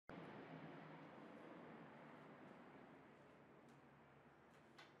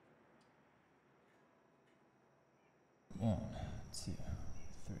1, 2,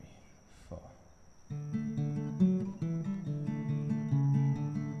 3, 4.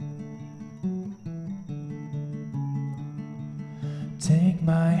 Take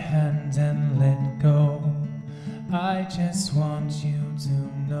my hand and let go. I just want you to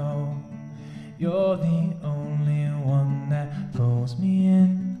know you're the only one that pulls me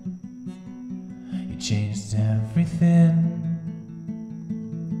in. You changed everything,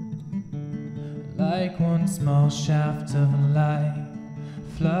 like one small shaft of light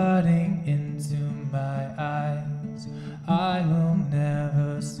flooding into my eyes. I will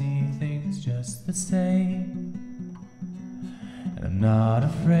never see things just the same, and I'm not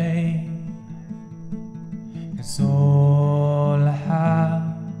afraid, 'cause all I have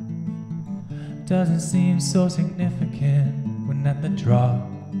doesn't seem so significant when at the drop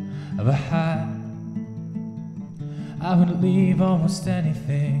of a hat I would leave almost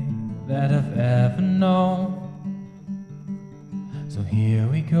anything that I've ever known. So here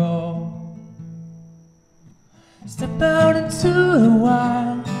we go. Step out into the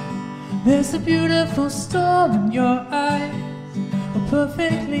wild. There's a beautiful storm in your eyes. We're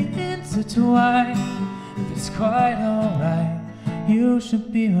perfectly intertwined. If it's quite alright, you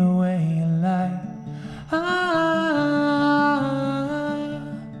should be the way you like.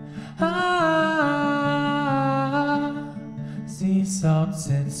 Sea salt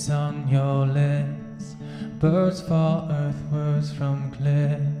sits on your lips. Birds fall earthwards from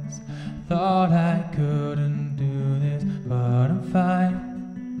cliffs. Thought I couldn't do this, but I'm fine,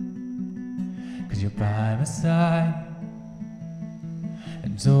 'cause you're by my side.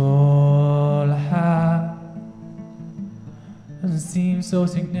 And all I have doesn't seem so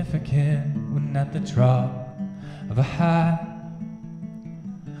significant when at the drop of a hat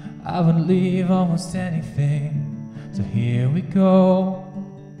I would leave almost anything. So here we go,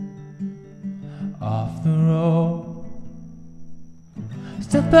 off the road.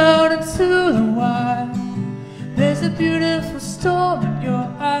 Step out into the wild. There's a beautiful storm in your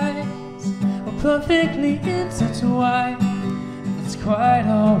eyes. We're perfectly intertwined. It's quite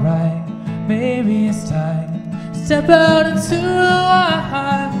alright, maybe it's time. Step out into the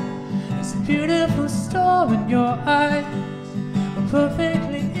wild. There's a beautiful storm in your eyes. We're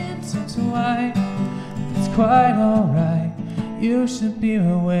perfectly intertwined. It's quite alright, you should be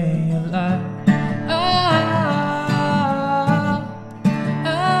the way you like.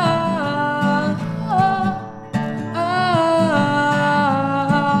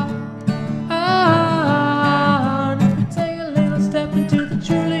 Take a little step into the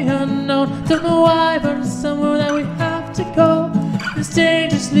truly unknown. Don't know why, but it's somewhere that we have to go. It's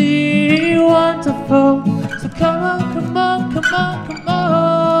dangerously wonderful. So come on, come on, come on, come on.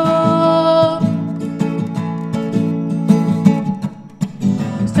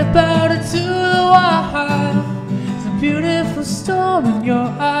 Step out into the wild. It's a beautiful storm in your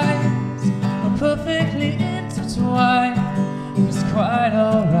eyes. We're perfectly intertwined. It's quite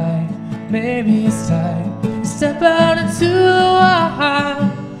alright, maybe it's time. Step out into the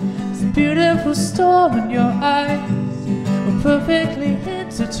wild. It's a beautiful storm in your eyes. We're perfectly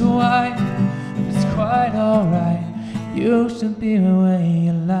intertwined. It's quite alright, you should be the way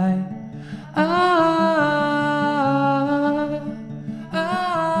you like.